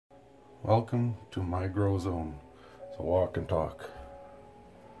Welcome to my grow zone. So walk and talk.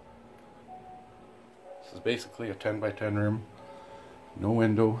 This is basically a 10 by 10 room. No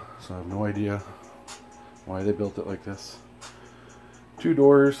window, so I have no idea why they built it like this. Two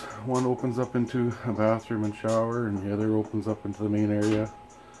doors. One opens up into a bathroom and shower, and the other opens up into the main area.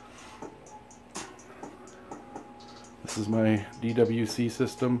 This is my DWC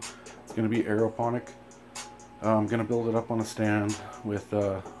system. It's going to be aeroponic. I'm going to build it up on a stand with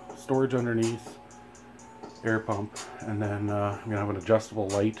storage underneath, air pump, and then I'm going to have an adjustable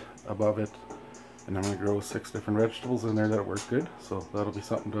light above it, and I'm going to grow 6 different vegetables in there that work good, so that'll be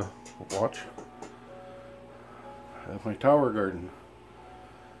something to watch. I have my tower garden.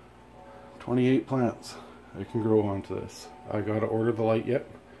 28 plants I can grow onto this. I got to order the light yet,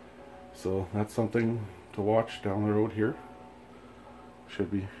 so that's something to watch down the road here. Should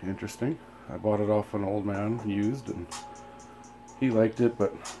be interesting. I bought it off an old man used, and he liked it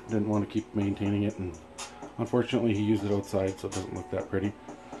but didn't want to keep maintaining it, and unfortunately he used it outside, so it doesn't look that pretty.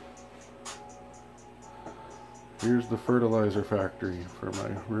 Here's the fertilizer factory for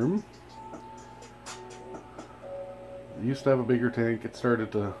my room. I used to have a bigger tank. It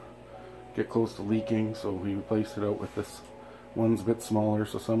started to get close to leaking, so we replaced it out with this one's a bit smaller,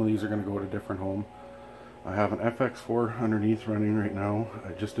 so some of these are going to go to a different home. I have an FX4 underneath running right now.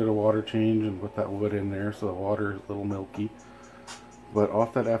 I just did a water change and put that wood in there, so the water is a little milky. But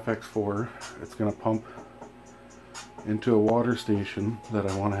off that FX4, it's going to pump into a water station that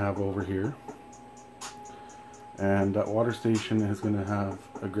I want to have over here. And that water station is going to have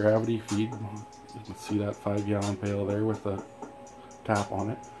a gravity feed. You can see that 5-gallon pail there with a tap on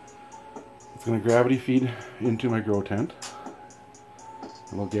it. It's going to gravity feed into my grow tent.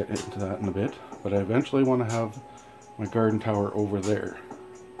 And we'll get into that in a bit. But I eventually want to have my garden tower over there,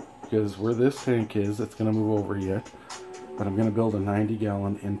 because where this tank is, it's going to move over yet, but I'm going to build a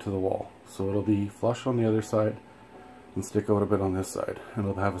 90-gallon into the wall, so it'll be flush on the other side and stick out a bit on this side, and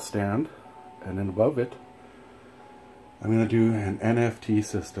it'll have a stand, and then above it I'm going to do an NFT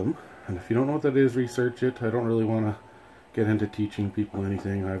system. And if you don't know what that is, research it. I don't really want to get into teaching people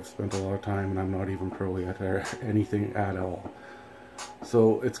anything. I've spent a lot of time and I'm not even pro yet or anything at all.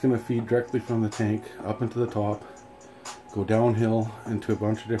 So it's going to feed directly from the tank up into the top, go downhill into a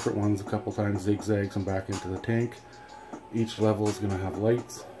bunch of different ones, a couple times zigzags, and back into the tank. Each level is going to have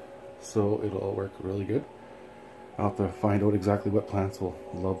lights, so it'll all work really good. I'll have to find out exactly what plants will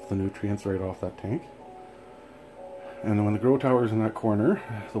love the nutrients right off that tank. And then when the grow tower is in that corner,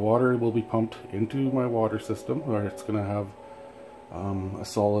 the water will be pumped into my water system, where it's going to have a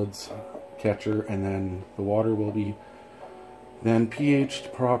solids catcher, and then the water will be then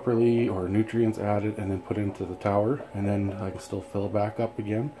pH'd properly, or nutrients added, and then put into the tower, and then I can still fill it back up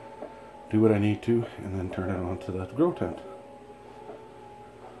again, do what I need to, and then turn it on to the grow tent.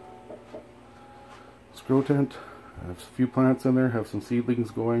 This grow tent, I have a few plants in there, have some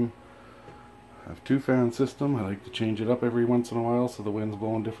seedlings going. I have 2-fan system. I like to change it up every once in a while so the wind's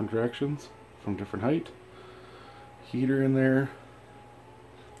blowing different directions from different height. Heater in there.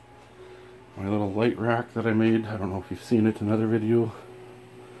 My little light rack that I made. I don't know if you've seen it in another video,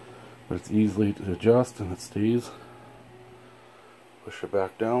 but it's easily to adjust and it stays. Push it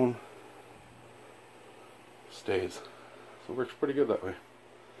back down. Stays. So it works pretty good that way.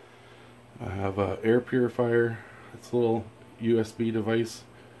 I have an air purifier. It's a little USB device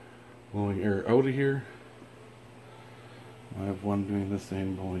blowing air out of here. I have one doing the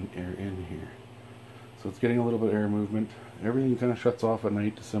same, blowing air in here. So it's getting a little bit of air movement. Everything kind of shuts off at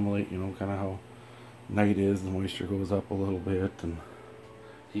night to simulate, you know, kind of how night is. The moisture goes up a little bit and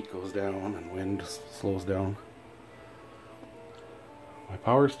heat goes down and wind slows down. My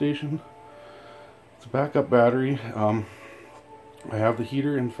power station, it's a backup battery. I have the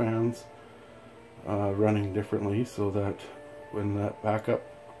heater and fans running differently so that when that backup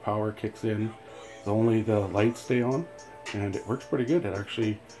power kicks in, only the lights stay on, and it works pretty good. It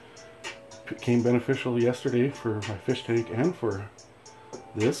actually became beneficial yesterday for my fish tank and for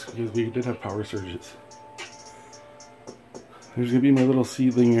this, because we did have power surges. There's going to be my little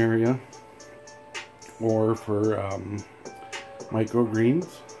seedling area, or for microgreens.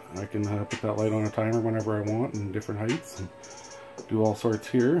 I can put that light on a timer whenever I want in different heights and do all sorts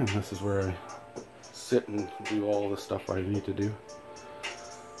here, and this is where I sit and do all the stuff I need to do.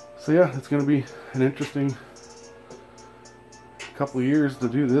 So yeah, it's going to be an interesting couple of years to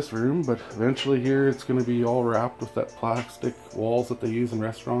do this room, but eventually here it's going to be all wrapped with that plastic walls that they use in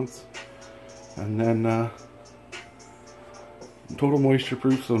restaurants, and then total moisture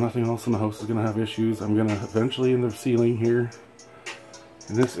proof, so nothing else in the house is going to have issues. I'm going to eventually, in the ceiling here,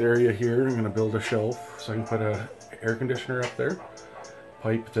 in this area here, I'm going to build a shelf so I can put a air conditioner up there,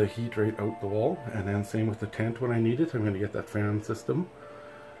 pipe the heat right out the wall, and then same with the tent when I need it. I'm going to get that fan system,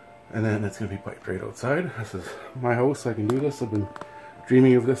 and then it's going to be piped right outside. This is my house. I can do this. I've been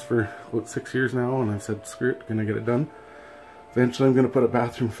dreaming of this for about 6 years now, and I've said screw it, gonna get it done. Eventually I'm going to put a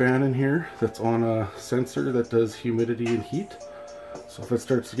bathroom fan in here that's on a sensor that does humidity and heat. So if it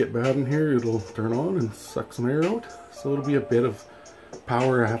starts to get bad in here, it'll turn on and suck some air out. So it'll be a bit of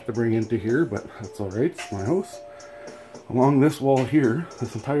power I have to bring into here, but that's alright, it's my house. Along this wall here,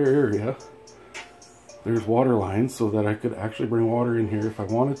 this entire area, there's water lines so that I could actually bring water in here if I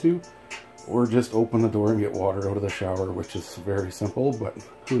wanted to, or just open the door and get water out of the shower, which is very simple, but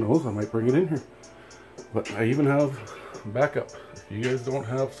who knows, I might bring it in here. But I even have backup. If you guys don't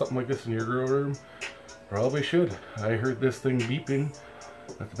have something like this in your grow room, probably should. I heard this thing beeping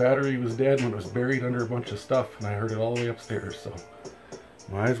that the battery was dead when it was buried under a bunch of stuff, and I heard it all the way upstairs, so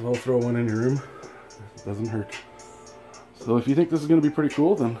might as well throw one in your room. It doesn't hurt. So if you think this is going to be pretty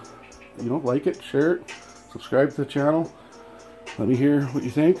cool, then, you know, like it, share it, subscribe to the channel. Let me hear what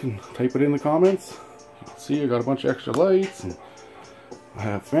you think and type it in the comments. You can see I got a bunch of extra lights, and I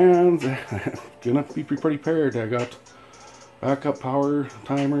have fans. I'm gonna be pretty prepared. I got backup power,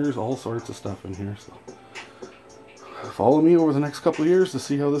 timers, all sorts of stuff in here. So follow me over the next couple of years to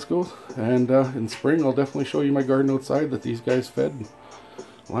see how this goes. And in spring, I'll definitely show you my garden outside that these guys fed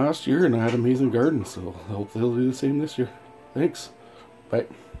last year, and I had an amazing garden. So I hope they'll do the same this year. Thanks. Bye.